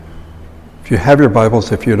If you have your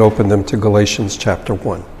Bibles, if you'd open them to Galatians chapter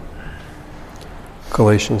 1.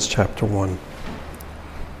 Galatians chapter 1.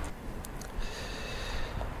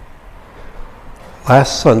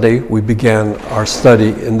 Last Sunday, we began our study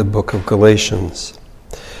in the book of Galatians.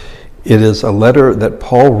 It is a letter that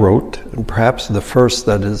Paul wrote, and perhaps the first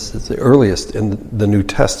that is the earliest in the New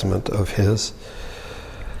Testament of his,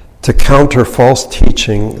 to counter false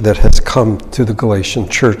teaching that has come to the Galatian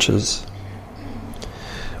churches.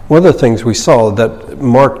 One of the things we saw that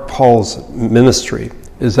marked Paul's ministry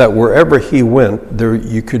is that wherever he went,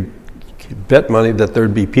 you could bet money that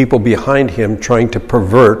there'd be people behind him trying to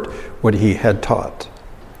pervert what he had taught.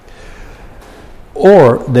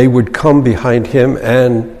 Or they would come behind him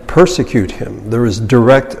and persecute him. There is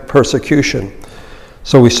direct persecution.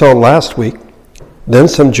 So we saw last week, then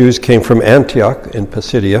some Jews came from Antioch in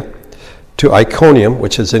Pisidia to Iconium,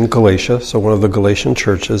 which is in Galatia, so one of the Galatian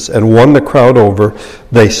churches, and won the crowd over.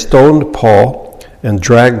 They stoned Paul and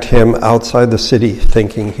dragged him outside the city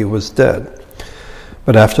thinking he was dead.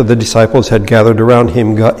 But after the disciples had gathered around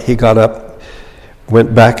him, he got up,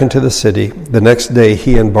 went back into the city. The next day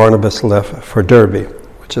he and Barnabas left for Derbe,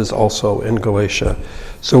 which is also in Galatia.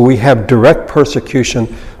 So we have direct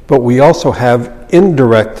persecution, but we also have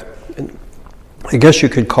indirect, I guess you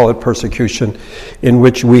could call it persecution, in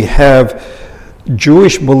which we have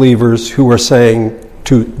Jewish believers who are saying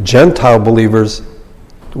to Gentile believers,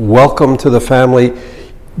 welcome to the family,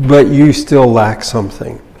 but you still lack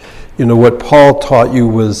something. You know, what Paul taught you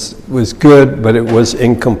was good, but it was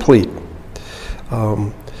incomplete.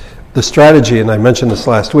 The strategy, and I mentioned this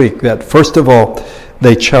last week, that first of all,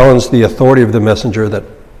 they challenged the authority of the messenger, that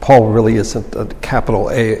Paul really isn't a capital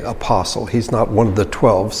A apostle. He's not one of the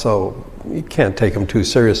 12, so you can't take him too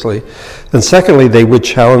seriously. Then secondly, they would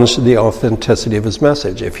challenge the authenticity of his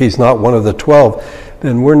message. If he's not one of the 12,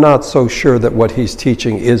 then we're not so sure that what he's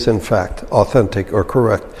teaching is in fact authentic or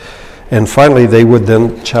correct. And finally, they would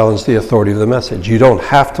then challenge the authority of the message. You don't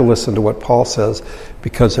have to listen to what Paul says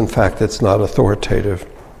because in fact it's not authoritative.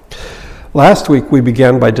 Last week we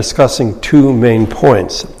began by discussing two main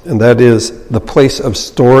points, and that is the place of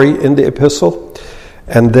story in the epistle,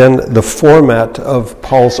 and then the format of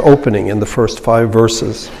Paul's opening in the first 5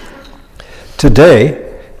 verses.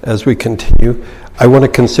 Today, as we continue, I want to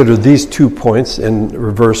consider these 2 points in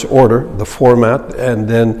reverse order, the format and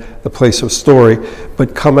then the place of story,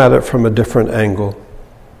 but come at it from a different angle.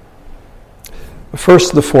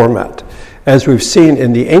 First, the format. As we've seen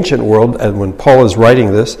in the ancient world, and when Paul is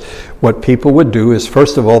writing this, what people would do is,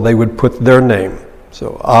 first of all, they would put their name.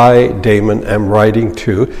 So, I, Damon, am writing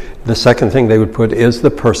to. The second thing they would put is the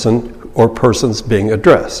person or persons being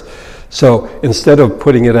addressed. So, instead of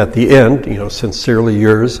putting it at the end, sincerely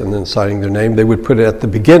yours, and then signing their name, they would put it at the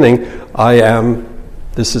beginning, I am,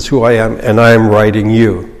 this is who I am, and I am writing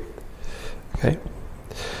you. Okay?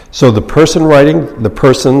 So the person writing, the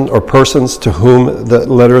person or persons to whom the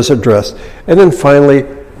letter is addressed, and then finally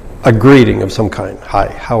a greeting of some kind. Hi,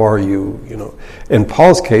 how are you? In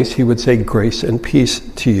Paul's case, he would say grace and peace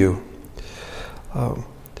to you.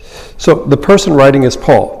 So the person writing is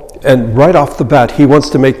Paul, and right off the bat, he wants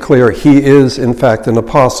to make clear he is in fact an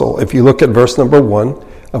apostle. If you look at verse number 1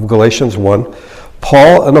 of Galatians 1,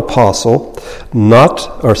 Paul, an apostle,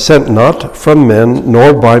 sent not from men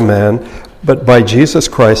nor by man, but by Jesus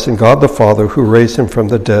Christ and God the Father who raised him from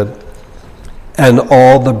the dead, and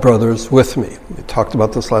all the brothers with me. We talked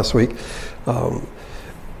about this last week.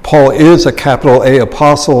 Paul is a capital A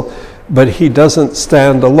apostle, but he doesn't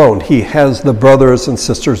stand alone. He has the brothers and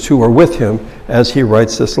sisters who are with him as he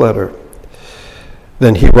writes this letter.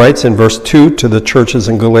 Then he writes in verse 2 to the churches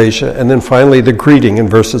in Galatia, and then finally the greeting in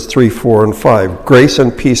verses 3, 4, and 5. Grace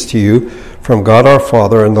and peace to you from God our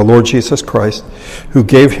Father and the Lord Jesus Christ, who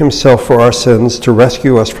gave himself for our sins to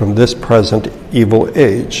rescue us from this present evil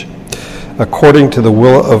age, according to the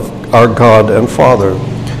will of our God and Father,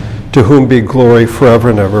 to whom be glory forever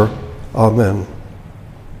and ever. Amen.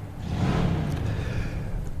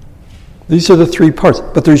 These are the 3 parts,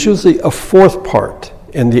 but there's usually a 4th part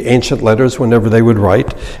in the ancient letters whenever they would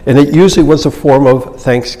write, and it usually was a form of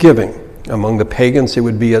thanksgiving. Among the pagans, it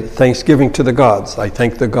would be a thanksgiving to the gods. I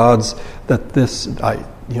thank the gods that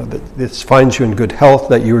that this finds you in good health,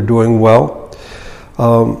 that you are doing well.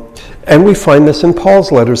 And we find this in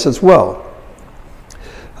Paul's letters as well.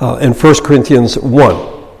 In 1 Corinthians 1.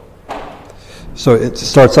 So it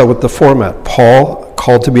starts out with the format. Paul,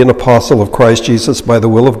 called to be an apostle of Christ Jesus by the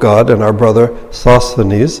will of God, and our brother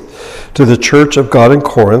Sosthenes, to the church of God in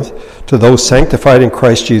Corinth, to those sanctified in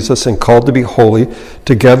Christ Jesus and called to be holy,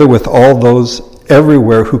 together with all those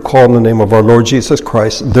everywhere who call on the name of our Lord Jesus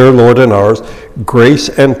Christ, their Lord and ours, grace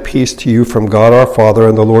and peace to you from God our Father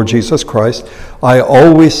and the Lord Jesus Christ. I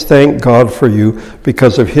always thank God for you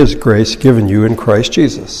because of his grace given you in Christ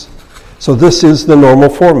Jesus. So this is the normal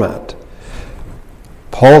format.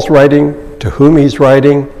 Paul's writing, to whom he's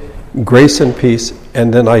writing, grace and peace,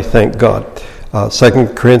 and then I thank God.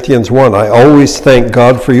 2 Corinthians 1, I always thank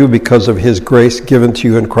God for you because of his grace given to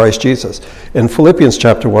you in Christ Jesus. In Philippians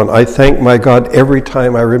chapter 1, I thank my God every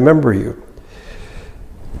time I remember you.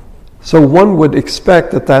 So one would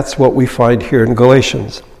expect that that's what we find here in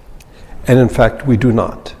Galatians. And in fact, we do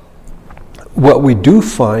not. What we do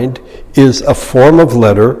find is a form of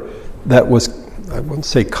letter that was, I wouldn't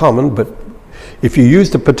say common, but if you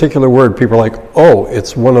used a particular word, people are like, oh,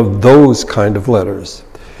 it's one of those kind of letters.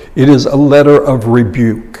 It is a letter of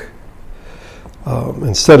rebuke.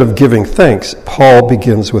 Instead of giving thanks, Paul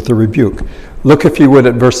begins with a rebuke. Look, if you would,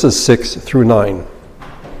 at verses 6 through 9.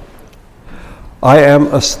 I am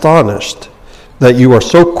astonished that you are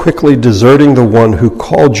so quickly deserting the one who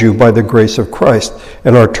called you by the grace of Christ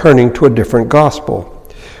and are turning to a different gospel,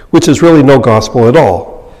 which is really no gospel at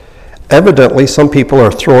all. Evidently, some people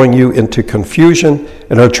are throwing you into confusion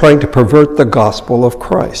and are trying to pervert the gospel of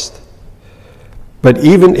Christ. But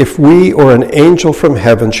even if we or an angel from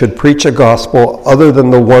heaven should preach a gospel other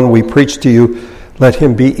than the one we preach to you, let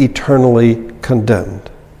him be eternally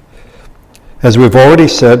condemned. As we've already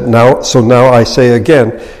said, now I say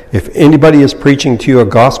again, if anybody is preaching to you a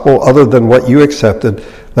gospel other than what you accepted,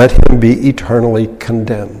 let him be eternally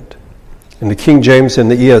condemned. In the King James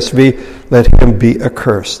and the ESV, let him be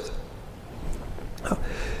accursed.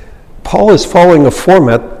 Paul is following a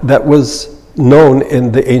format that was known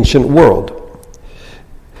in the ancient world.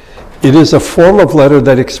 It is a form of letter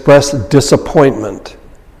that expressed disappointment.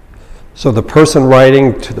 So the person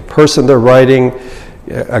writing to the person they're writing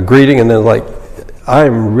a greeting, and then like, I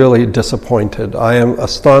am really disappointed. I am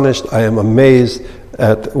astonished. I am amazed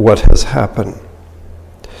at what has happened.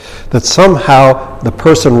 That somehow the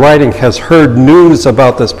person writing has heard news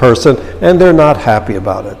about this person and they're not happy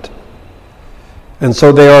about it. And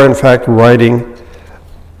so they are in fact writing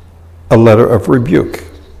a letter of rebuke.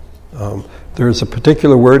 There is a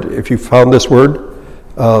particular word, if you found this word,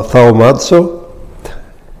 thaumazo.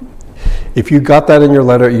 If you got that in your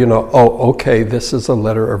letter, you know, oh, okay, this is a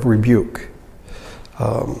letter of rebuke.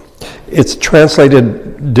 It's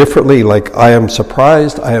translated differently, like I am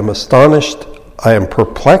surprised, I am astonished, I am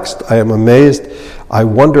perplexed, I am amazed, I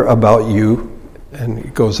wonder about you, and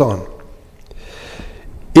it goes on.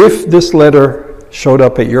 If this letter showed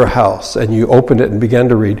up at your house and you opened it and began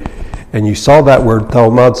to read, and you saw that word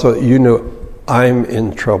thaumazo, you knew, I'm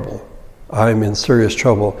in trouble. I'm in serious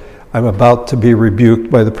trouble. I'm about to be rebuked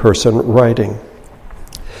by the person writing.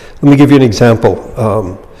 Let me give you an example.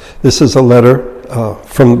 This is a letter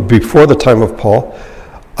from before the time of Paul.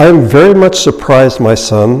 I am very much surprised, my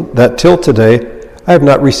son, that till today I have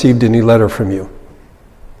not received any letter from you,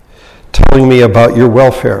 telling me about your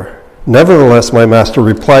welfare. Nevertheless, my master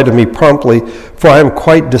replied to me promptly, for I am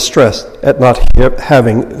quite distressed at not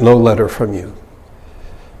having no letter from you.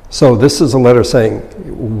 So this is a letter saying,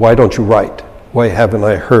 why don't you write? Why haven't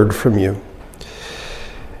I heard from you?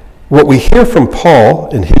 What we hear from Paul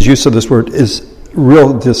in his use of this word is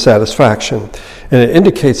real dissatisfaction. And it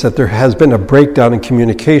indicates that there has been a breakdown in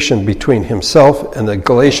communication between himself and the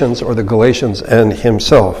Galatians, or the Galatians and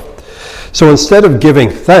himself. So instead of giving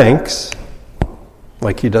thanks,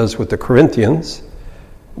 like he does with the Corinthians,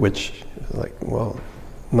 which, like, well,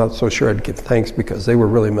 I'm not so sure I'd give thanks because they were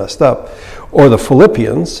really messed up, or the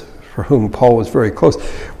Philippians, for whom Paul was very close,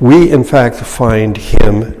 we in fact find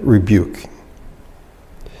him rebuke.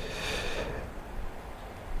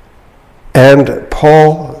 And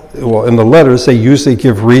Paul, well, in the letters, they usually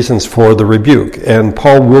give reasons for the rebuke, and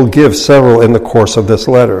Paul will give several in the course of this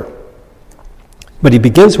letter. But he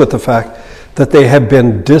begins with the fact that they have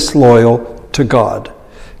been disloyal to God.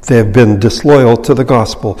 They have been disloyal to the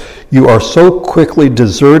gospel. You are so quickly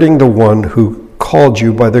deserting the one who called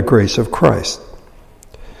you by the grace of Christ.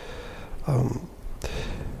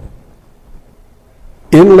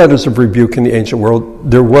 In letters of rebuke in the ancient world,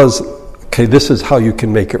 there was, okay, this is how you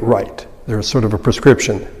can make it right. There's sort of a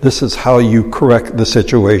prescription. This is how you correct the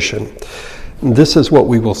situation. And this is what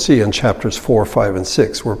we will see in chapters 4, 5, and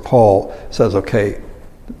 6, where Paul says, okay,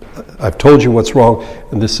 I've told you what's wrong,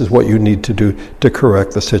 and this is what you need to do to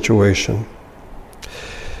correct the situation.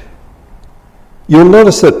 You'll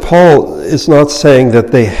notice that Paul is not saying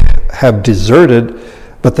that they have deserted,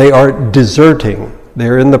 but they are deserting.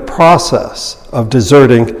 They're in the process of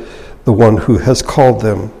deserting the one who has called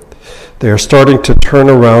them. They are starting to turn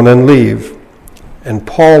around and leave. And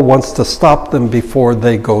Paul wants to stop them before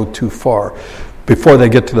they go too far, before they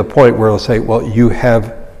get to the point where he'll say, well, you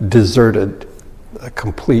have deserted a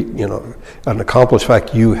complete, an accomplished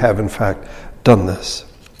fact. You have, in fact, done this.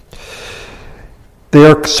 They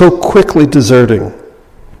are so quickly deserting.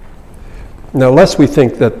 Now, lest we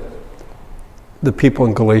think that the people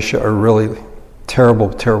in Galatia are really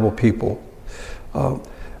terrible, terrible people,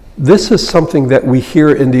 this is something that we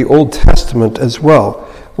hear in the Old Testament as well,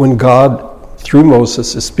 when God, through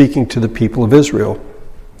Moses, is speaking to the people of Israel.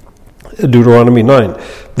 Deuteronomy 9.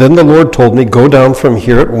 Then the Lord told me, go down from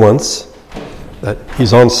here at once. That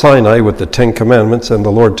he's on Sinai with the 10 Commandments, and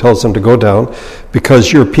the Lord tells him to go down,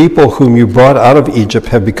 because your people whom you brought out of Egypt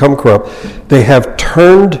have become corrupt. They have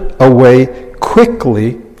turned away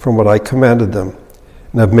quickly from what I commanded them,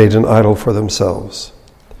 and have made an idol for themselves.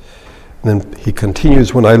 And then he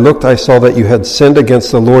continues, when I looked, I saw that you had sinned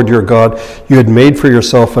against the Lord your God. You had made for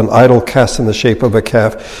yourself an idol cast in the shape of a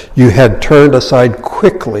calf. You had turned aside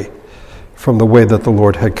quickly from the way that the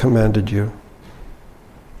Lord had commanded you.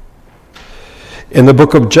 In the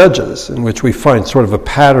book of Judges, in which we find sort of a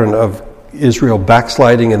pattern of Israel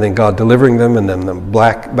backsliding and then God delivering them, and then the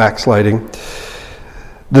backsliding,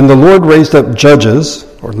 then the Lord raised up judges,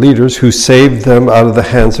 or leaders, who saved them out of the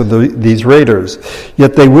hands of these raiders.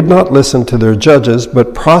 Yet they would not listen to their judges,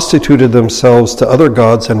 but prostituted themselves to other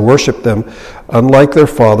gods and worshipped them. Unlike their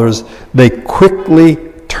fathers, they quickly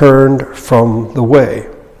turned from the way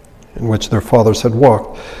in which their fathers had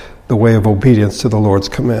walked, the way of obedience to the Lord's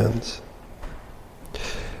commands.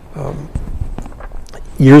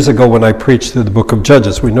 Years ago, when I preached through the book of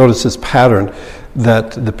Judges, we noticed this pattern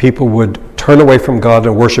that the people would turn away from God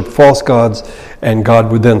and worship false gods, and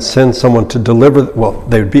God would then send someone to deliver. Well,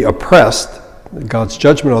 they would be oppressed, God's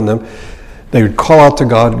judgment on them. They would call out to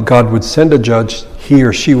God. God would send a judge. He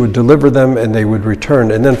or she would deliver them, and they would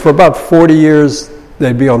return. And then for about 40 years,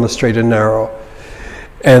 they'd be on the straight and narrow.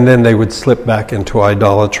 And then they would slip back into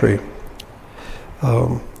idolatry.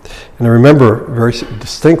 And I remember very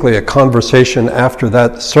distinctly a conversation after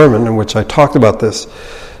that sermon in which I talked about this.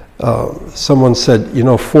 Someone said,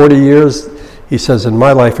 40 years, he says, in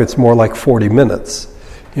my life it's more like 40 minutes.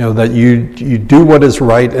 That you do what is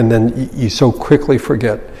right and then you so quickly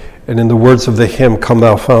forget. And in the words of the hymn, Come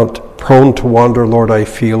Thou Fount, prone to wander, Lord, I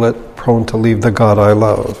feel it, prone to leave the God I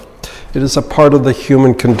love. It is a part of the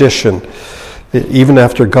human condition. Even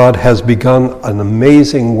after God has begun an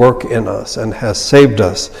amazing work in us and has saved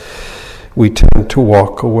us, we tend to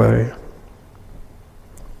walk away.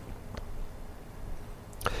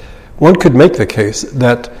 One could make the case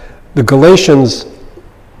that the Galatians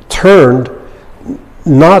turned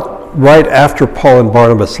not right after Paul and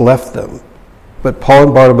Barnabas left them, but Paul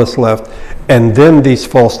and Barnabas left, and then these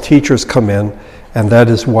false teachers come in, and that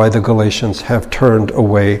is why the Galatians have turned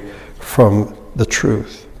away from the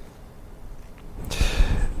truth.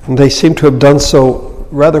 And they seem to have done so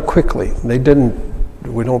rather quickly.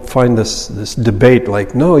 We don't find this debate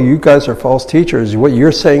like, no, you guys are false teachers. What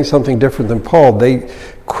you're saying something different than Paul. They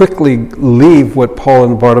quickly leave what Paul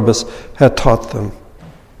and Barnabas had taught them.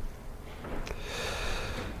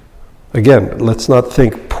 Again, let's not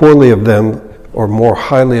think poorly of them or more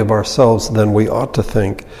highly of ourselves than we ought to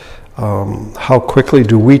think. How quickly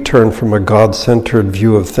do we turn from a God-centered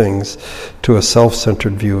view of things to a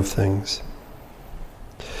self-centered view of things?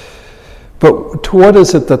 But to what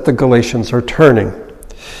is it that the Galatians are turning?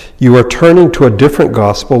 You are turning to a different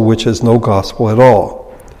gospel, which is no gospel at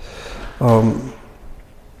all. The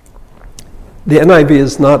NIV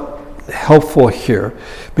is not helpful here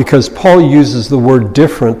because Paul uses the word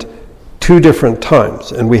different 2 different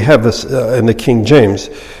times. And we have this in the King James,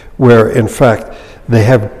 where in fact they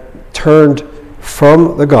have turned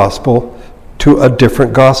from the gospel to a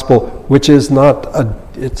different gospel, which is not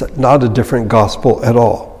a different gospel at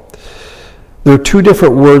all. There are 2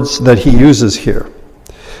 different words that he uses here.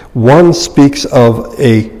 One speaks of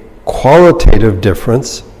a qualitative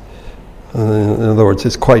difference. In other words,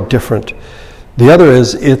 it's quite different. The other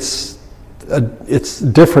is it's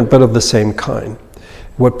different but of the same kind.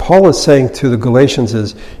 What Paul is saying to the Galatians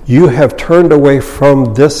is, you have turned away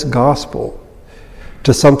from this gospel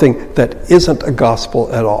to something that isn't a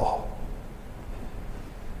gospel at all.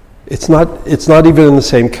 It's not even in the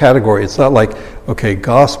same category. It's not like, okay,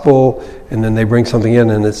 gospel, and then they bring something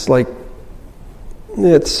in and it's like,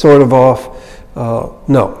 it's sort of off.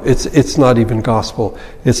 No, it's not even gospel.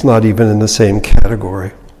 It's not even in the same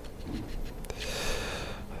category.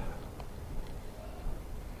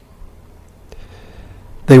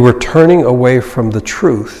 They were turning away from the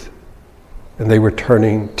truth, and they were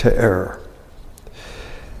turning to error.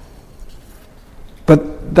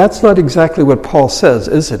 But that's not exactly what Paul says,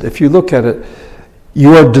 is it? If you look at it,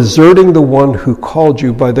 You are deserting the one who called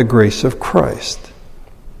you by the grace of Christ.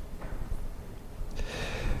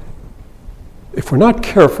 If we're not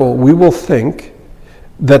careful, we will think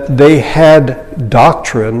that they had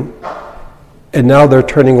doctrine, and now they're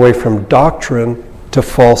turning away from doctrine to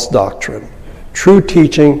false doctrine. True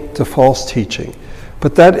teaching to false teaching.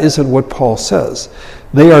 But that isn't what Paul says.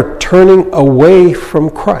 They are turning away from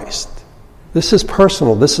Christ. This is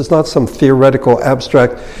personal. This is not some theoretical,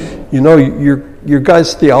 abstract, your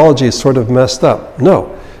guy's theology is sort of messed up.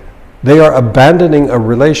 No. They are abandoning a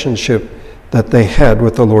relationship that they had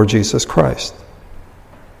with the Lord Jesus Christ.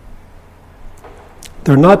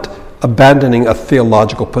 They're not abandoning a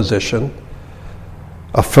theological position,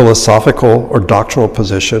 a philosophical or doctrinal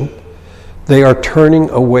position. They are turning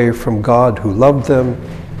away from God who loved them,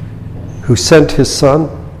 who sent his Son,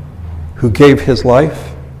 who gave his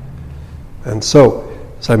life. And so,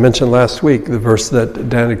 as I mentioned last week, the verse that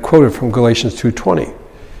Dan had quoted from Galatians 2:20,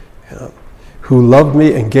 who loved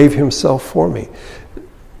me and gave himself for me.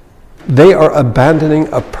 They are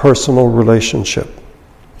abandoning a personal relationship.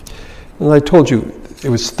 And I told you, it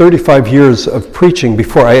was 35 years of preaching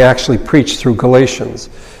before I actually preached through Galatians,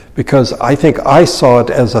 because I think I saw it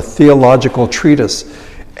as a theological treatise,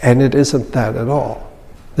 and it isn't that at all.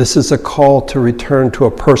 This is a call to return to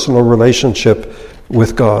a personal relationship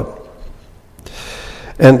with God.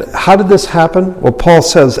 And how did this happen? Well, Paul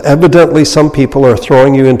says, evidently some people are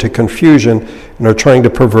throwing you into confusion and are trying to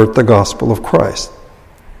pervert the gospel of Christ.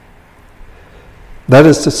 That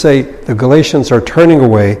is to say, the Galatians are turning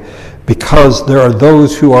away because there are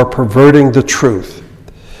those who are perverting the truth.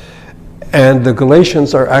 And the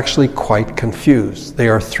Galatians are actually quite confused. They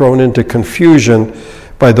are thrown into confusion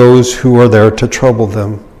by those who are there to trouble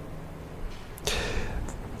them.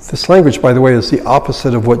 This language, by the way, is the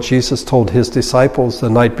opposite of what Jesus told his disciples the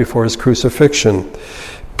night before his crucifixion.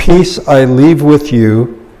 Peace I leave with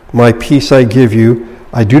you, my peace I give you.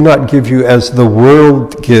 I do not give you as the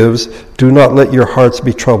world gives. Do not let your hearts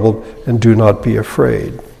be troubled, and do not be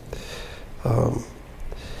afraid.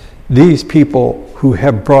 These people who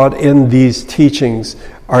have brought in these teachings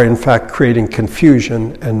are in fact creating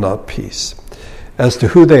confusion and not peace. As to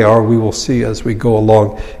who they are, we will see as we go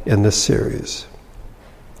along in this series.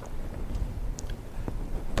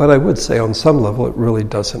 But I would say on some level it really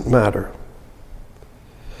doesn't matter.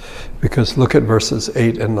 Because look at verses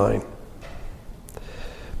 8 and 9.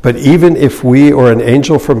 But even if we or an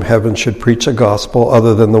angel from heaven should preach a gospel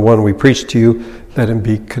other than the one we preach to you, let him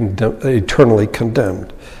be eternally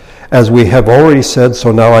condemned. As we have already said,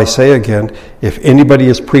 so now I say again, if anybody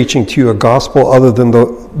is preaching to you a gospel other than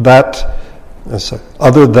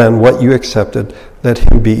what you accepted, let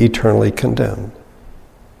him be eternally condemned.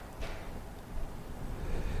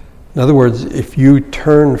 In other words, if you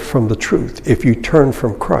turn from the truth, if you turn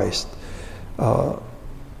from Christ,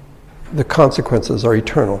 the consequences are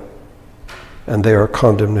eternal, and they are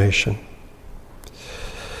condemnation.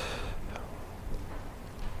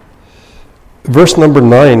 Verse number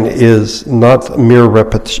 9 is not mere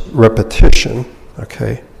repetition,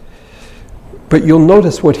 okay? But you'll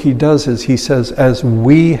notice what he does is he says, as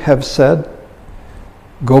we have said.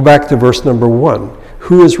 Go back to verse number 1.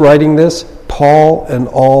 Who is writing this? Paul and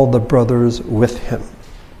all the brothers with him.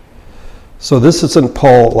 So this isn't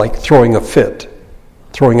Paul like throwing a fit,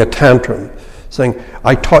 throwing a tantrum, saying,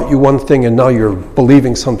 I taught you one thing and now you're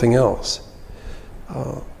believing something else.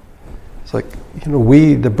 It's like,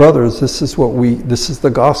 we, the brothers, this is the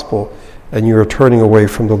gospel, and you're turning away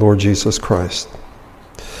from the Lord Jesus Christ.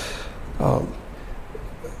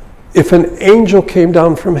 If an angel came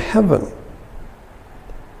down from heaven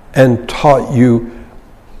and taught you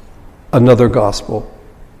another gospel,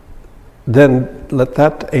 then let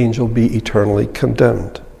that angel be eternally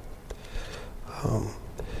condemned.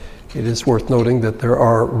 It is worth noting that there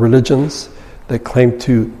are religions that claim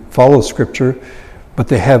to follow Scripture, but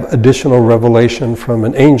they have additional revelation from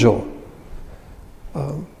an angel.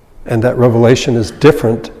 And that revelation is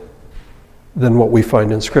different than what we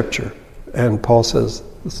find in Scripture. And Paul says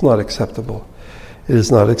it's not acceptable. It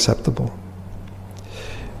is not acceptable.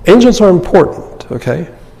 Angels are important, okay?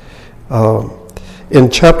 In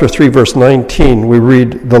chapter 3, verse 19, we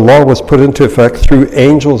read, the law was put into effect through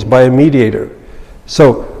angels by a mediator.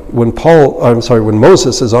 So when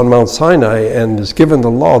Moses is on Mount Sinai and is given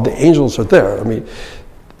the law, the angels are there. I mean,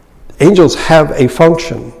 angels have a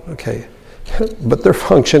function, okay? But their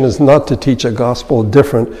function is not to teach a gospel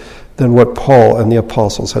different than what Paul and the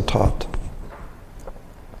apostles had taught.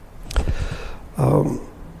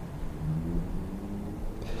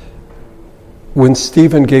 When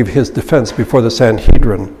Stephen gave his defense before the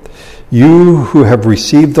Sanhedrin, you who have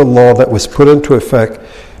received the law that was put into effect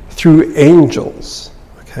through angels,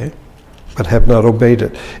 okay, but have not obeyed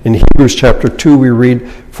it. In Hebrews chapter 2 we read,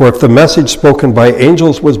 "For if the message spoken by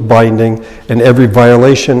angels was binding, and every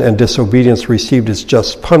violation and disobedience received its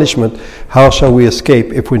just punishment, how shall we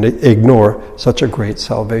escape if we ignore such a great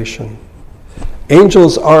salvation?"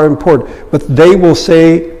 Angels are important, but they will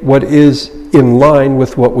say what is in line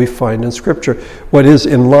with what we find in Scripture, what is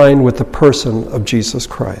in line with the person of Jesus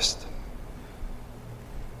Christ.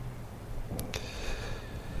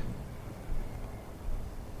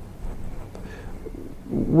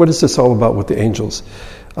 What is this all about with the angels?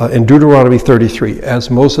 In Deuteronomy 33,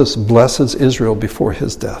 as Moses blesses Israel before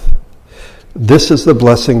his death. This is the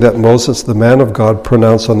blessing that Moses, the man of God,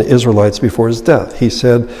 pronounced on the Israelites before his death. He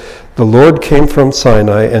said, "The Lord came from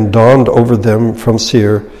Sinai and dawned over them from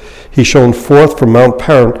Seir. He shone forth from Mount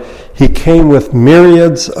Paran. He came with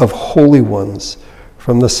myriads of holy ones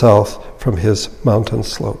from the south, from his mountain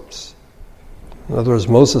slopes." In other words,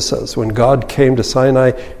 Moses says, when God came to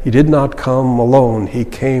Sinai, he did not come alone. He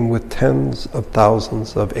came with tens of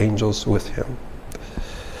thousands of angels with him.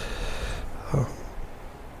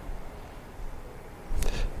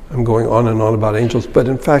 I'm going on and on about angels, but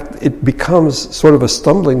in fact, it becomes sort of a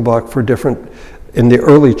stumbling block for in the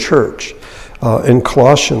early church. In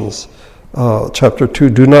Colossians chapter 2,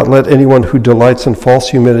 "Do not let anyone who delights in false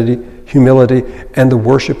humility and the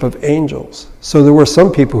worship of angels." So there were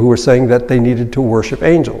some people who were saying that they needed to worship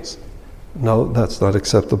angels. No, that's not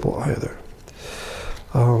acceptable either.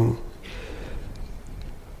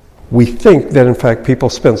 We think that, in fact, people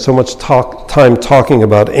spent so much time talking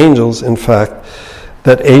about angels, in fact,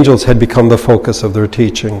 that angels had become the focus of their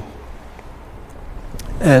teaching.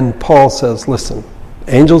 And Paul says, listen,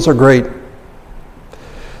 angels are great.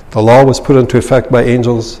 The law was put into effect by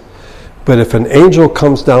angels. But if an angel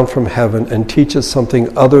comes down from heaven and teaches something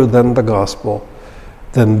other than the gospel,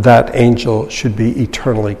 then that angel should be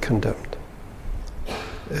eternally condemned.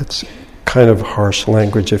 It's kind of harsh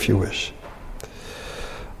language, if you wish.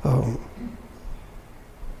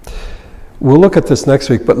 We'll look at this next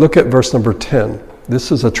week, but look at verse number 10.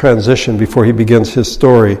 This is a transition before he begins his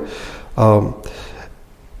story. Am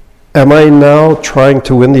I now trying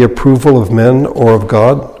to win the approval of men or of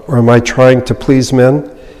God? Or am I trying to please men?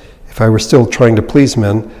 If I were still trying to please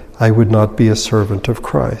men, I would not be a servant of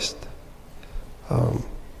Christ.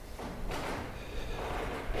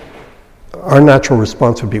 Our natural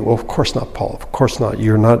response would be, well, of course not, Paul. Of course not.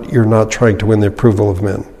 You're not trying to win the approval of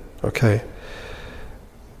men. Okay?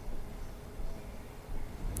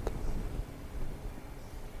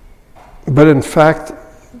 But in fact,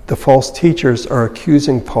 the false teachers are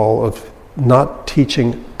accusing Paul of not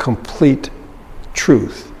teaching complete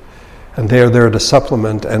truth. And they are there to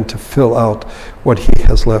supplement and to fill out what he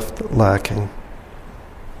has left lacking.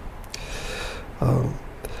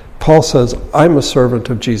 Paul says, I'm a servant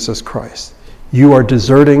of Jesus Christ. You are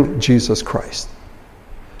deserting Jesus Christ.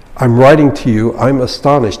 I'm writing to you, I'm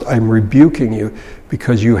astonished, I'm rebuking you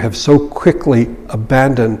because you have so quickly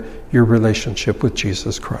abandoned your relationship with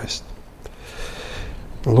Jesus Christ.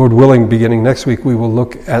 Lord willing, beginning next week, we will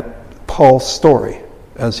look at Paul's story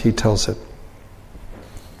as he tells it.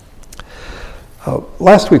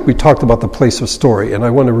 Last week we talked about the place of story, and I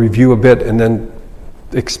want to review a bit and then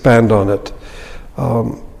expand on it.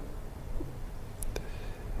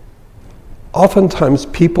 Oftentimes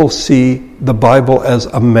people see the Bible as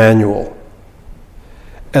a manual,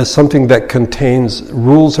 as something that contains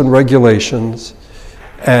rules and regulations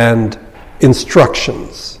and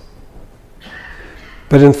instructions.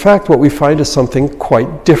 But in fact, what we find is something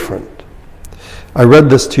quite different. I read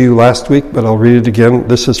this to you last week, but I'll read it again.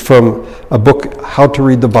 This is from a book, How to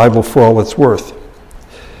Read the Bible for All It's Worth.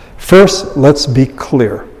 First, let's be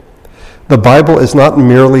clear. The Bible is not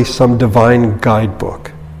merely some divine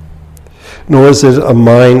guidebook, nor is it a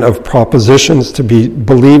mine of propositions to be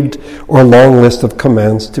believed or a long list of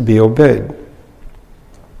commands to be obeyed.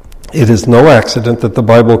 It is no accident that the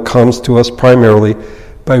Bible comes to us primarily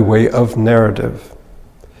by way of narrative.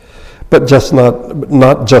 But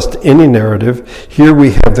not just any narrative. Here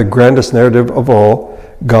we have the grandest narrative of all,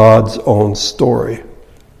 God's own story.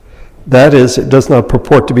 That is, it does not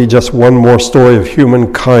purport to be just one more story of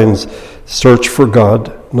humankind's search for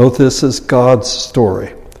God. No, this is God's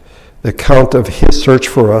story. The account of his search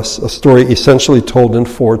for us, a story essentially told in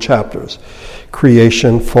 4 chapters.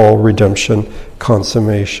 Creation, fall, redemption,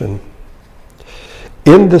 consummation.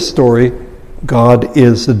 In this story, God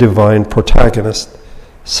is the divine protagonist.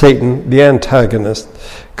 Satan, the antagonist.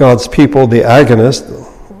 God's people, the agonist,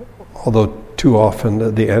 although too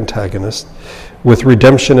often the antagonist, with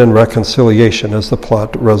redemption and reconciliation as the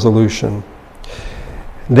plot resolution.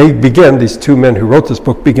 These two men who wrote this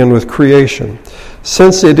book begin with creation.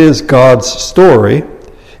 Since it is God's story,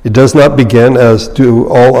 it does not begin, as do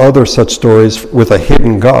all other such stories, with a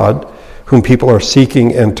hidden God whom people are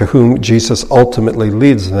seeking and to whom Jesus ultimately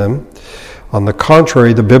leads them. On the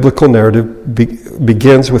contrary, the biblical narrative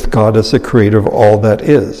begins with God as the creator of all that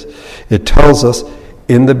is. It tells us,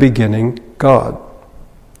 in the beginning, God.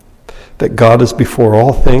 That God is before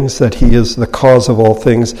all things, that he is the cause of all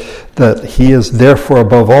things, that he is therefore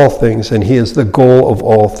above all things, and he is the goal of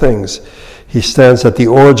all things. He stands at the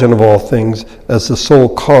origin of all things as the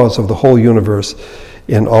sole cause of the whole universe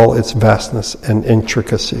in all its vastness and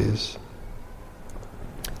intricacies.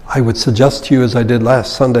 I would suggest to you, as I did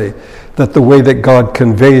last Sunday, that the way that God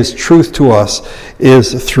conveys truth to us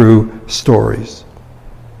is through stories.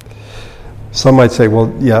 Some might say,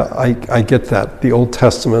 well, yeah, I get that. The Old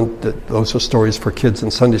Testament, those are stories for kids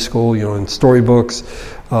in Sunday school, in storybooks.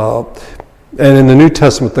 And in the New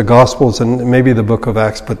Testament, the Gospels and maybe the book of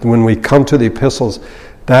Acts. But when we come to the epistles,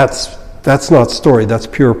 that's not story, that's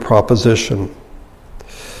pure proposition.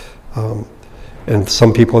 And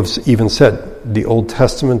some people have even said the Old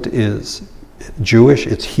Testament is Jewish,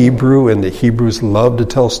 it's Hebrew, and the Hebrews love to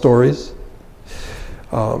tell stories.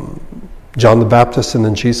 John the Baptist and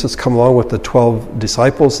then Jesus come along with the 12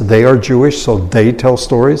 disciples. They are Jewish, so they tell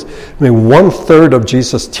stories. 1/3 of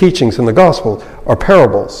Jesus' teachings in the gospel are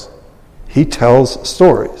parables. He tells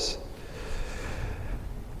stories.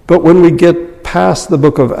 But when we get past the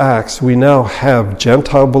book of Acts, we now have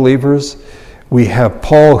Gentile believers. We have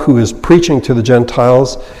Paul who is preaching to the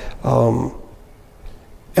Gentiles. And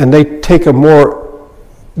they take a more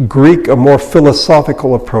Greek, a more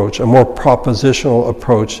philosophical approach, a more propositional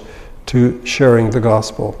approach to sharing the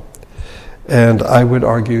gospel. And I would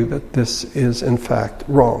argue that this is in fact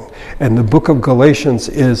wrong. And the book of Galatians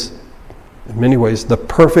is, in many ways, the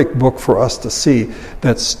perfect book for us to see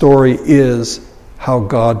that story is how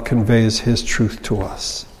God conveys his truth to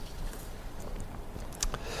us.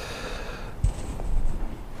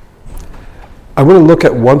 I want to look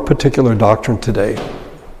at one particular doctrine today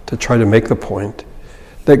to try to make the point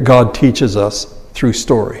that God teaches us through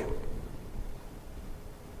story.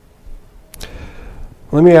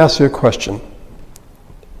 Let me ask you a question.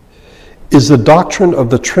 Is the doctrine of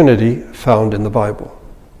the Trinity found in the Bible?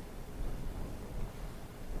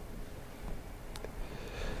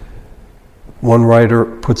 One writer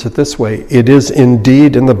puts it this way: it is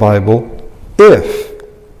indeed in the Bible if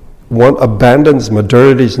one abandons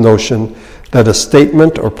modernity's notion that a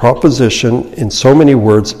statement or proposition in so many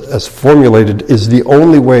words as formulated is the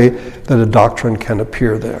only way that a doctrine can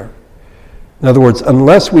appear there. In other words,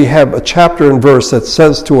 unless we have a chapter and verse that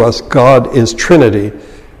says to us God is Trinity,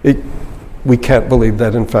 we can't believe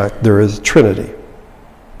that in fact there is Trinity.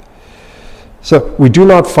 So we do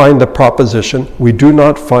not find the proposition, we do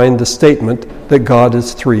not find the statement that God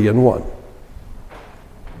is three in one.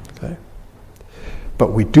 Okay?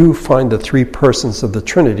 But we do find the three persons of the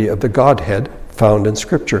Trinity, of the Godhead, found in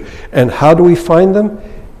Scripture. And how do we find them?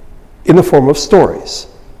 In the form of stories.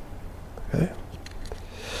 Okay?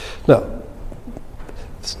 Now,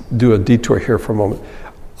 let's do a detour here for a moment.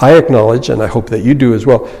 I acknowledge, and I hope that you do as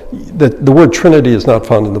well, that the word Trinity is not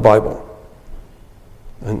found in the Bible.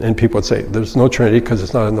 And people would say, there's no Trinity because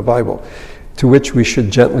it's not in the Bible. To which we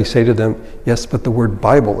should gently say to them, yes, but the word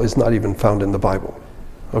Bible is not even found in the Bible.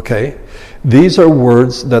 Okay? These are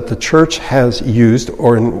words that the church has used,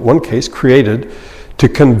 or in one case created, to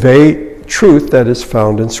convey truth that is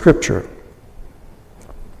found in Scripture.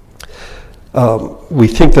 We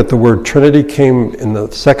think that the word Trinity came in the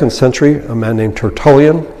 2nd century, a man named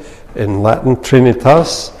Tertullian, in Latin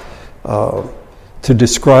Trinitas, to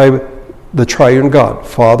describe the triune God,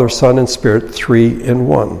 Father, Son, and Spirit, three in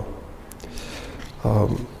one.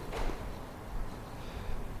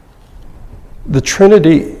 The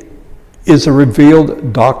Trinity is a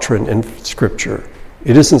revealed doctrine in Scripture.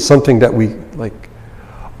 It isn't something that we like,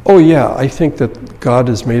 oh yeah, I think that God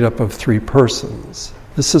is made up of three persons.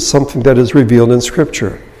 This is something that is revealed in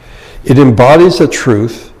Scripture. It embodies a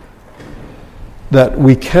truth that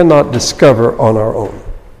we cannot discover on our own.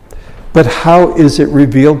 But how is it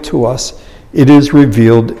revealed to us? It is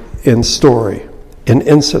revealed in story, in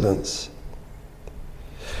incidents.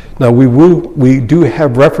 Now we do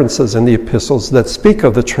have references in the epistles that speak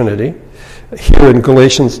of the Trinity. Here in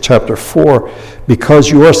Galatians chapter 4,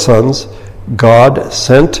 because you are sons, God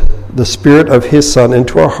sent the Spirit of His Son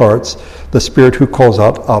into our hearts, the Spirit who calls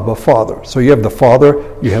out, Abba, Father. So you have the Father,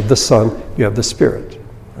 you have the Son, you have the Spirit.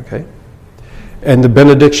 Okay? And the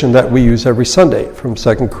benediction that we use every Sunday from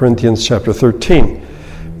 2 Corinthians chapter 13.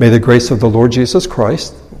 May the grace of the Lord Jesus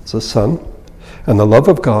Christ, it's the Son, And the love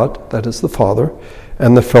of God, that is the Father,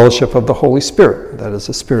 and the fellowship of the Holy Spirit, that is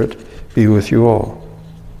the Spirit, be with you all.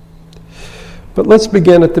 But let's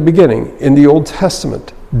begin at the beginning. In the Old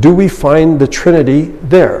Testament, do we find the Trinity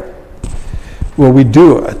there? Well, we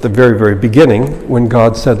do at the very, very beginning when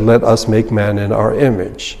God said, let us make man in our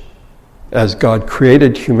image. As God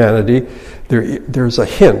created humanity, there's a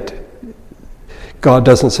hint. God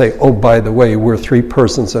doesn't say, oh, by the way, we're three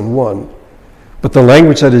persons in one. But the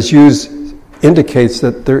language that is used indicates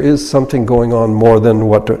that there is something going on more than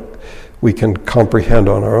what we can comprehend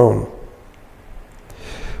on our own.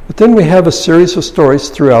 But then we have a series of stories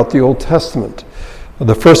throughout the Old Testament.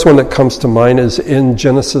 The first one that comes to mind is in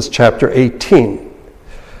Genesis chapter 18.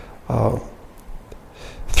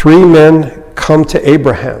 Three men come to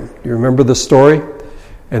Abraham. You remember the story?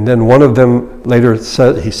 And then one of them later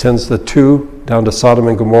said he sends the two down to Sodom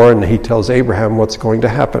and Gomorrah, and he tells Abraham what's going to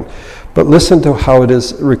happen. But listen to how it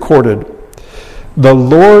is recorded. The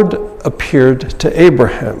Lord appeared to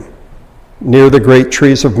Abraham near the great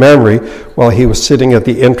trees of Mamre while he was sitting at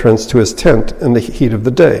the entrance to his tent in the heat of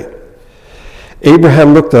the day.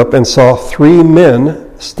 Abraham looked up and saw three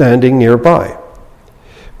men standing nearby.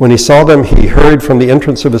 When he saw them, he hurried from the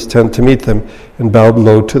entrance of his tent to meet them and bowed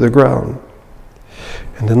low to the ground.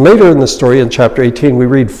 And then later in the story, in chapter 18, we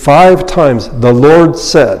read 5 times, the Lord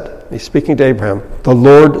said. He's speaking to Abraham. The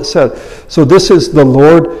Lord said. So this is the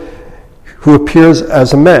Lord who appears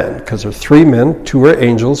as a man, because there are 3 men, 2 are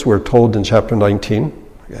angels, we're told in chapter 19.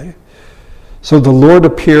 Okay? So the Lord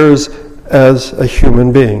appears as a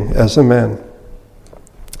human being, as a man.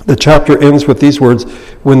 The chapter ends with these words,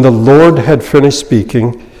 when the Lord had finished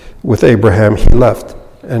speaking with Abraham, he left,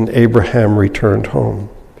 and Abraham returned home.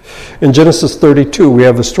 In Genesis 32, we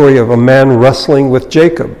have the story of a man wrestling with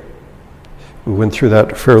Jacob. We went through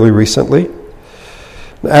that fairly recently.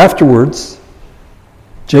 Afterwards,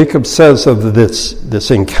 Jacob says of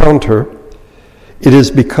this encounter, it is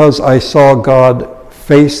because I saw God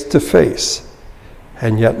face to face,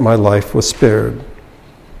 and yet my life was spared.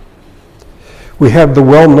 We have the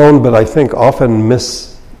well-known, but I think often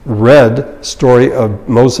misread story of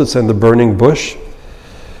Moses and the burning bush.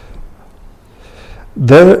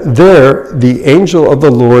 There, the angel of the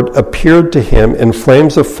Lord appeared to him in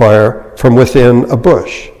flames of fire from within a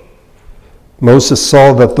bush. Moses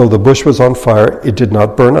saw that though the bush was on fire, it did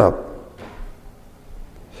not burn up.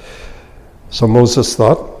 So Moses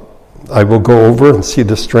thought, I will go over and see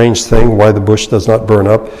the strange thing, why the bush does not burn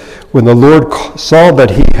up. When the Lord saw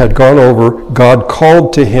that he had gone over, God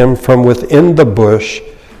called to him from within the bush,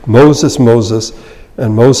 Moses, Moses,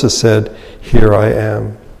 and Moses said, here I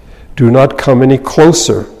am. Do not come any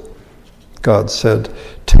closer, God said.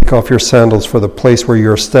 Take off your sandals, for the place where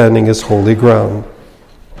you are standing is holy ground.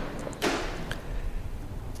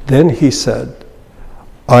 Then he said,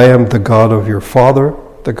 I am the God of your father,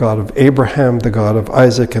 the God of Abraham, the God of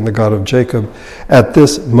Isaac, and the God of Jacob. At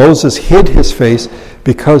this, Moses hid his face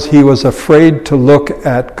because he was afraid to look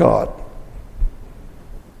at God.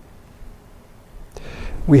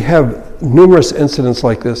 We have numerous incidents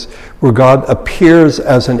like this where God appears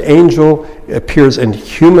as an angel, appears in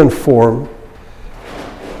human form.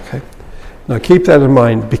 Okay. Now keep that in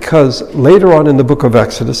mind, because later on in the book of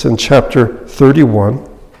Exodus, in chapter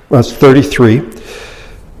 33,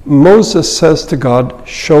 Moses says to God,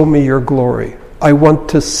 show me your glory. I want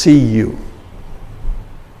to see you.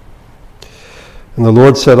 And the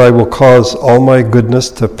Lord said, I will cause all my goodness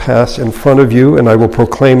to pass in front of you, and I will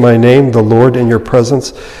proclaim my name, the Lord, in your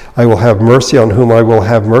presence. I will have mercy on whom I will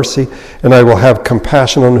have mercy, and I will have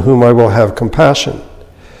compassion on whom I will have compassion.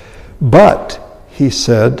 But, he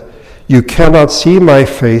said, you cannot see my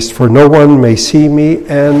face, for no one may see me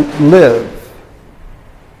and live.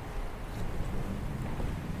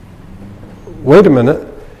 Wait a minute.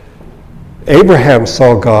 Abraham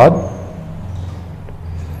saw God.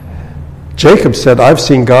 Jacob said, I've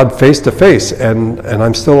seen God face to face, and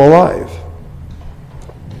I'm still alive.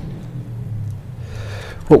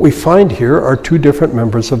 What we find here are 2 different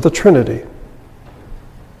members of the Trinity.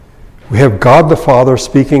 We have God the Father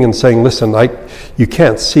speaking and saying, listen, you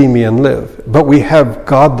can't see me and live. But we have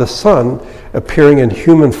God the Son appearing in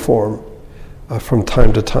human form from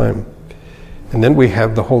time to time. And then we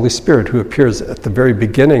have the Holy Spirit, who appears at the very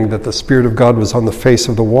beginning, that the Spirit of God was on the face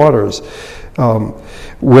of the waters.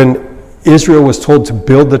 When Israel was told to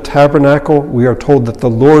build the tabernacle, we are told that the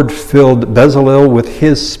Lord filled Bezalel with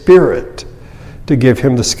his Spirit to give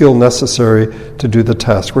him the skill necessary to do the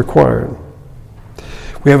task required.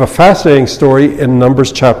 We have a fascinating story in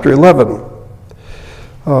Numbers chapter 11.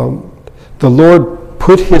 The Lord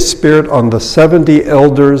put his Spirit on the 70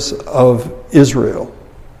 elders of Israel.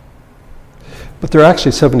 But there are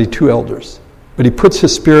actually 72 elders. But he puts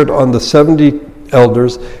his Spirit on the 70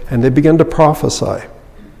 elders, and they begin to prophesy.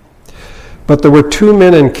 But there were 2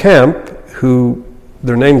 men in camp who,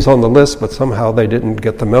 their names on the list, but somehow they didn't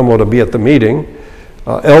get the memo to be at the meeting,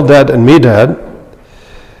 Eldad and Medad.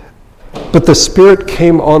 But the Spirit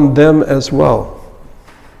came on them as well.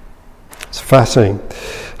 It's fascinating.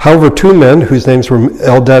 However, 2 men, whose names were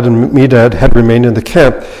Eldad and Medad, had remained in the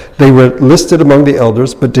camp. They were listed among the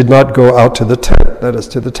elders, but did not go out to the tent, that is,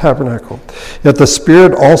 to the tabernacle. Yet the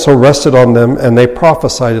Spirit also rested on them, and they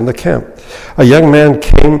prophesied in the camp. A young man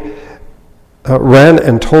ran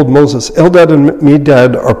and told Moses, Eldad and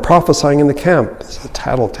Medad are prophesying in the camp. It's a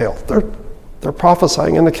tattletale. They're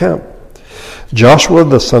prophesying in the camp. Joshua,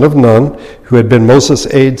 the son of Nun, who had been Moses'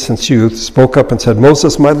 aide since youth, spoke up and said,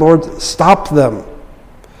 Moses, my Lord, stop them.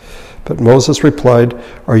 But Moses replied,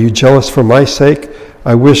 are you jealous for my sake?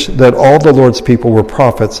 I wish that all the Lord's people were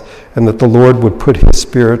prophets, and that the Lord would put his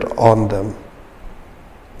Spirit on them.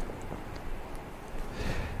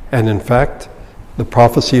 And in fact, the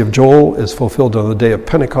prophecy of Joel is fulfilled on the day of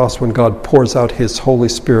Pentecost, when God pours out his Holy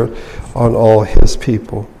Spirit on all his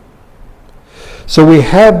people. So we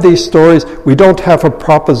have these stories. We don't have a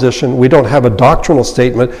proposition. We don't have a doctrinal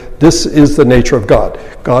statement. This is the nature of God.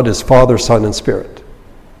 God is Father, Son, and Spirit.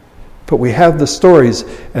 But we have the stories,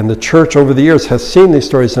 and the church over the years has seen these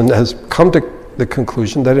stories and has come to the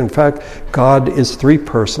conclusion that in fact God is 3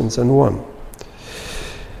 persons in one.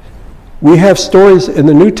 We have stories in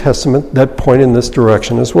the New Testament that point in this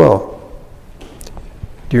direction as well.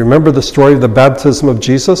 Do you remember the story of the baptism of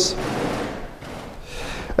Jesus?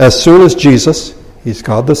 As soon as Jesus, he's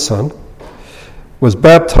God the Son, was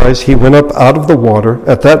baptized, he went up out of the water.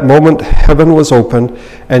 At that moment, heaven was opened,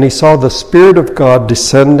 and he saw the Spirit of God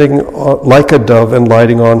descending like a dove and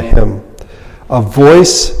lighting on him. A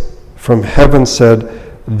voice from heaven said,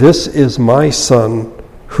 this is my Son,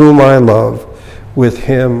 whom I love. With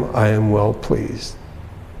him I am well pleased.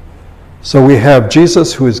 So we have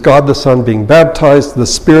Jesus, who is God the Son, being baptized, the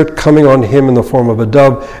Spirit coming on him in the form of a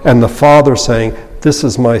dove, and the Father saying, this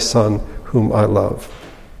is my Son, whom I love.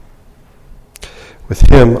 With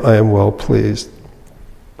him I am well pleased.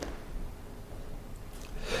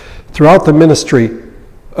 Throughout the ministry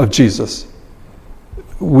of Jesus,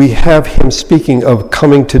 we have him speaking of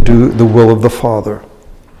coming to do the will of the Father.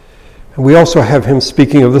 And we also have him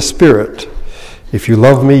speaking of the Spirit. If you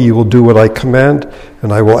love me, you will do what I command,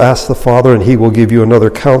 and I will ask the Father, and he will give you another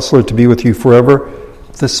counselor to be with you forever,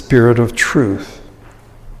 the Spirit of truth.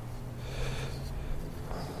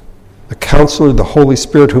 The counselor, the Holy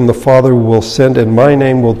Spirit, whom the Father will send in my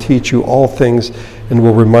name, will teach you all things and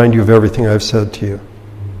will remind you of everything I've said to you.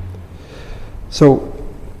 So,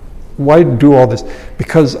 why do all this?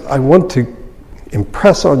 Because I want to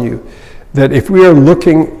impress on you that if we are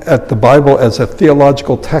looking at the Bible as a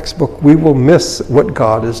theological textbook, we will miss what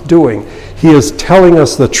God is doing. He is telling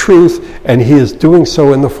us the truth, and he is doing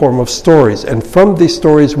so in the form of stories. And from these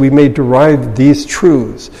stories, we may derive these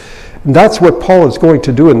truths. And that's what Paul is going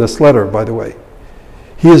to do in this letter, by the way.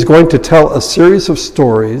 He is going to tell a series of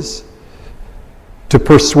stories to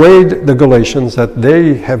persuade the Galatians that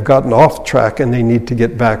they have gotten off track and they need to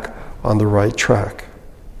get back on the right track.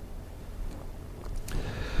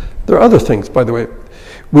 There are other things, by the way.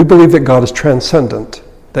 We believe that God is transcendent,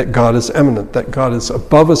 that God is eminent, that God is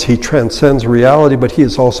above us. He transcends reality, but he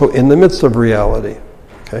is also in the midst of reality.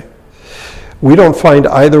 Okay? We don't find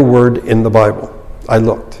either word in the Bible. I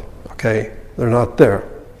looked. Okay, they're not there.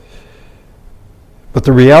 But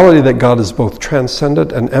the reality that God is both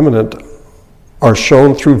transcendent and eminent are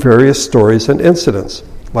shown through various stories and incidents,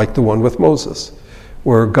 like the one with Moses,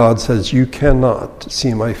 where God says, you cannot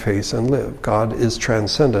see my face and live. God is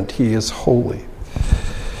transcendent. He is holy.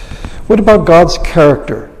 What about God's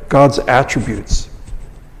character, God's attributes?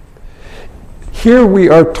 Here we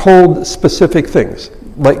are told specific things,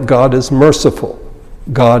 like God is merciful,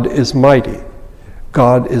 God is mighty,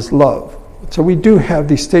 God is love. So we do have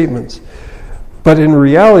these statements. But in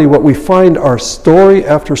reality, what we find are story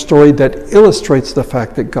after story that illustrates the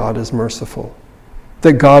fact that God is merciful,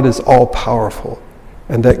 that God is all-powerful,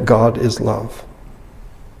 and that God is love.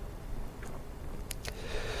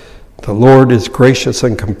 The Lord is gracious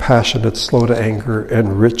and compassionate, slow to anger,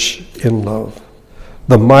 and rich in love.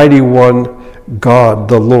 The mighty one, God,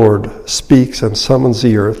 the Lord, speaks and summons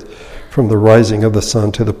the earth from the rising of the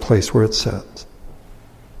sun to the place where it sets.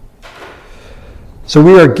 So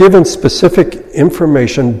we are given specific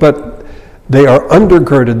information, but they are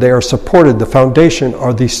undergirded, they are supported. The foundation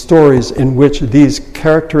are these stories in which these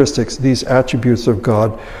characteristics, these attributes of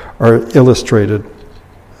God are illustrated.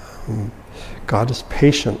 God is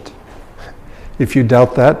patient. If you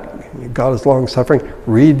doubt that, God is long-suffering.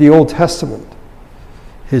 Read the Old Testament.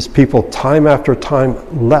 his people time after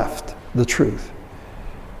time left the truth.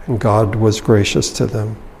 And God was gracious to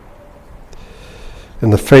them. In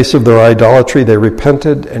the face of their idolatry, they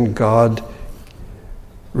repented, and God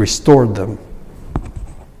restored them.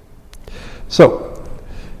 So,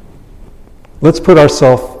 let's put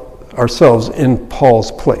ourselves in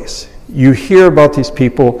Paul's place. You hear about these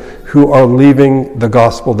people who are leaving the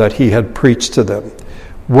gospel that he had preached to them.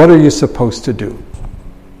 What are you supposed to do?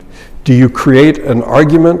 Do you create an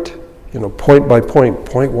argument, point by point,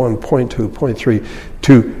 point 1, point 2, point 3,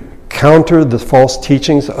 to counter the false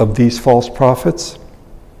teachings of these false prophets?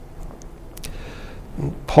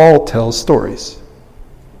 Paul tells stories.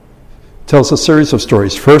 Tells a series of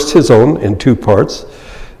stories. First his own in 2 parts,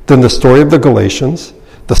 then the story of the Galatians,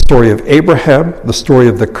 the story of Abraham, the story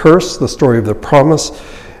of the curse, the story of the promise,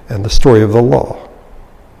 and the story of the law.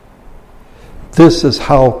 This is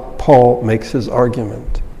how Paul makes his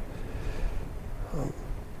argument.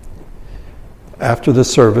 After the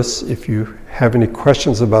service, if you have any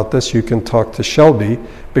questions about this, you can talk to Shelby,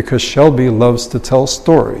 because Shelby loves to tell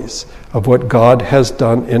stories of what God has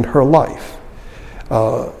done in her life.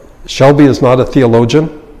 Shelby is not a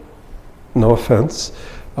theologian, no offense,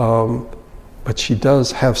 but she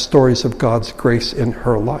does have stories of God's grace in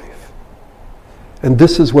her life. And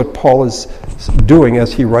this is what Paul is doing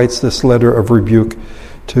as he writes this letter of rebuke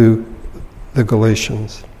to the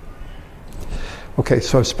Galatians. Okay,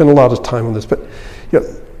 so I've spent a lot of time on this, but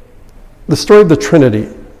the story of the Trinity,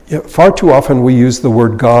 far too often we use the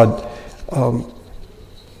word God,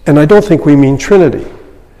 and I don't think we mean Trinity.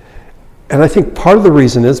 And I think part of the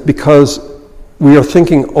reason is because we are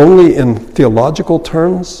thinking only in theological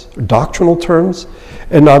terms, doctrinal terms,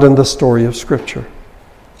 and not in the story of Scripture.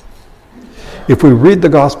 If we read the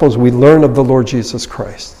Gospels, we learn of the Lord Jesus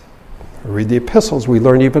Christ. We read the epistles, we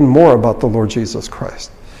learn even more about the Lord Jesus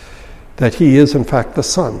Christ. That he is in fact the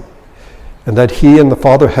Son, and that he and the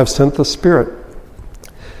Father have sent the Spirit.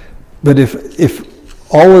 But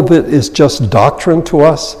if all of it is just doctrine to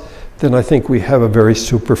us, then I think we have a very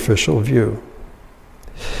superficial view.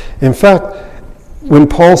 In fact, when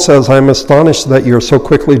Paul says, "I'm astonished that you're so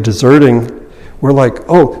quickly deserting," we're like,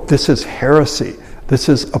 oh, this is heresy. This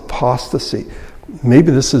is apostasy.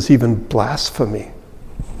 Maybe this is even blasphemy.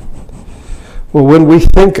 Well, when we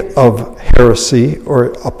think of heresy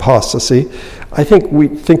or apostasy, I think we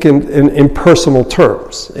think in personal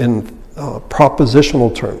terms, in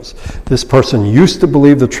propositional terms. This person used to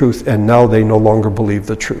believe the truth, and now they no longer believe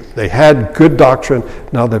the truth. They had good doctrine,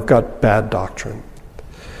 now they've got bad doctrine.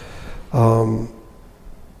 I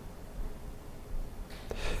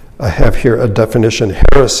have here a definition.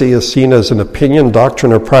 Heresy is seen as an opinion,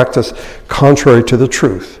 doctrine, or practice contrary to the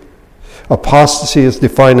truth. Apostasy is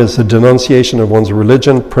defined as the denunciation of one's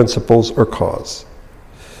religion, principles, or cause.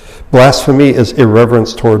 Blasphemy is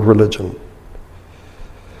irreverence toward religion.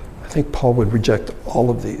 I think Paul would reject all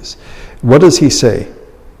of these. What does he say?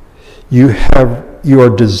 You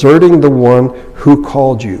are deserting the one who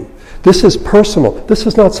called you. This is personal. This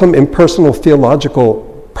is not some impersonal theological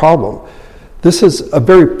problem. This is a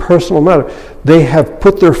very personal matter. They have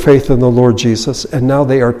put their faith in the Lord Jesus, and now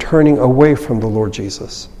they are turning away from the Lord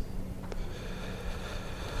Jesus.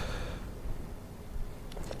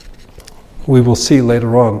 We will see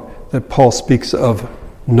later on that Paul speaks of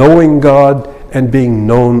knowing God and being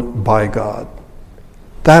known by God.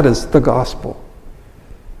 That is the gospel,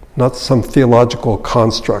 not some theological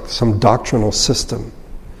construct, some doctrinal system.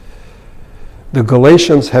 The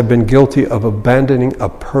Galatians have been guilty of abandoning a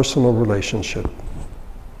personal relationship.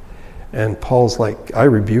 And Paul's like, I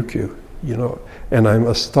rebuke you, and I'm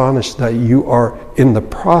astonished that you are in the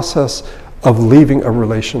process of leaving a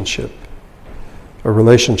relationship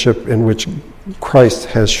in which Christ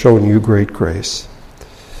has shown you great grace.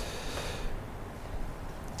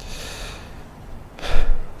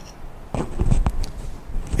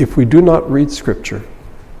 If we do not read Scripture,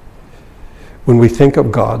 when we think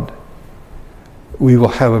of God, we will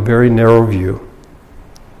have a very narrow view,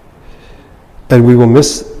 and we will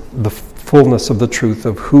miss the fullness of the truth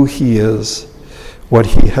of who he is, what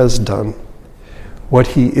he has done, what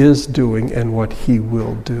he is doing, and what he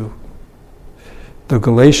will do. The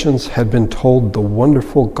Galatians had been told the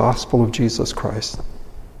wonderful gospel of Jesus Christ.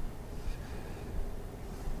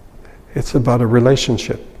 It's about a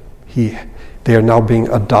relationship. They are now being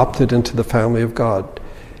adopted into the family of God.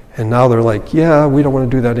 And now they're like, yeah, we don't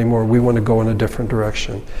want to do that anymore. We want to go in a different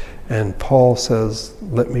direction. And Paul says,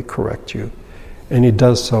 let me correct you. And he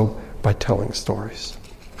does so by telling stories.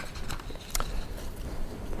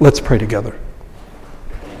 Let's pray together.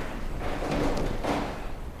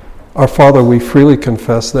 Our Father, we freely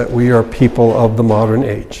confess that we are people of the modern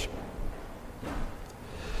age.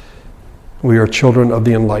 We are children of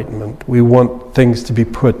the Enlightenment. We want things to be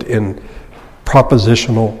put in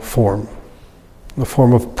propositional form, in the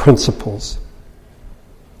form of principles.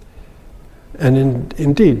 And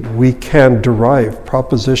indeed, we can derive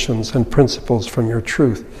propositions and principles from your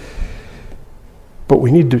truth. But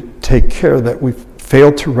we need to take care that we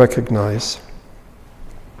fail to recognize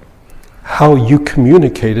how you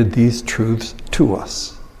communicated these truths to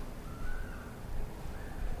us.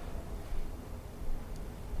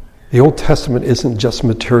 The Old Testament isn't just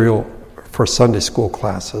material for Sunday school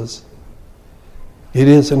classes. It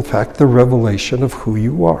is, in fact, the revelation of who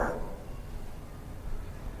you are.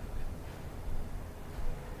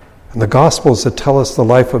 And the Gospels that tell us the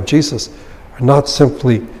life of Jesus are not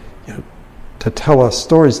simply to tell us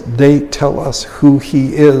stories. They tell us who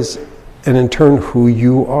he is and in turn who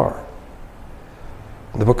you are.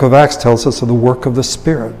 And the book of Acts tells us of the work of the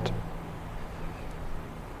Spirit.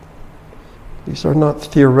 These are not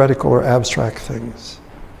theoretical or abstract things.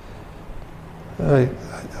 I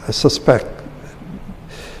suspect,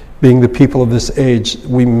 being the people of this age,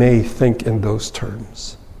 we may think in those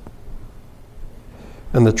terms.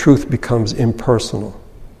 And the truth becomes impersonal,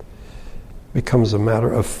 becomes a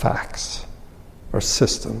matter of facts or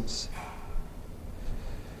systems.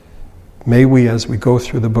 May we, as we go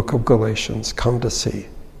through the book of Galatians, come to see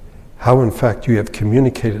how, in fact, you have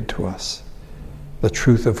communicated to us the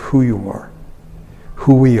truth of who you are,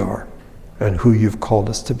 who we are, and who you've called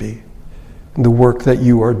us to be, and the work that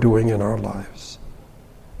you are doing in our lives.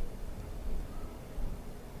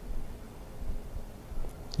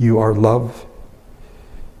 You are love,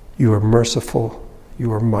 you are merciful,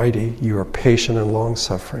 you are mighty, you are patient and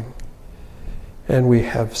long-suffering. And we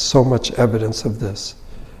have so much evidence of this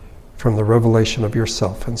from the revelation of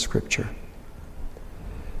yourself in Scripture.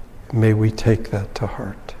 May we take that to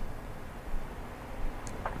heart.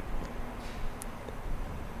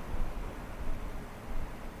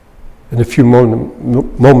 In a few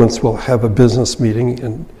moments, we'll have a business meeting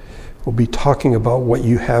and we'll be talking about what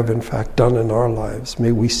you have, in fact, done in our lives.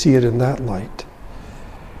 May we see it in that light.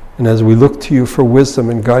 And as we look to you for wisdom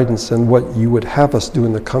and guidance and what you would have us do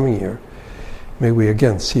in the coming year, may we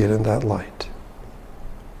again see it in that light.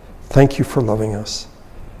 Thank you for loving us,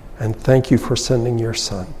 and thank you for sending your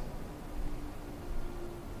Son.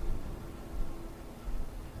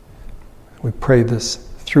 We pray this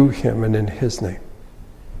through him and in his name.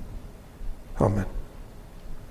 Amen.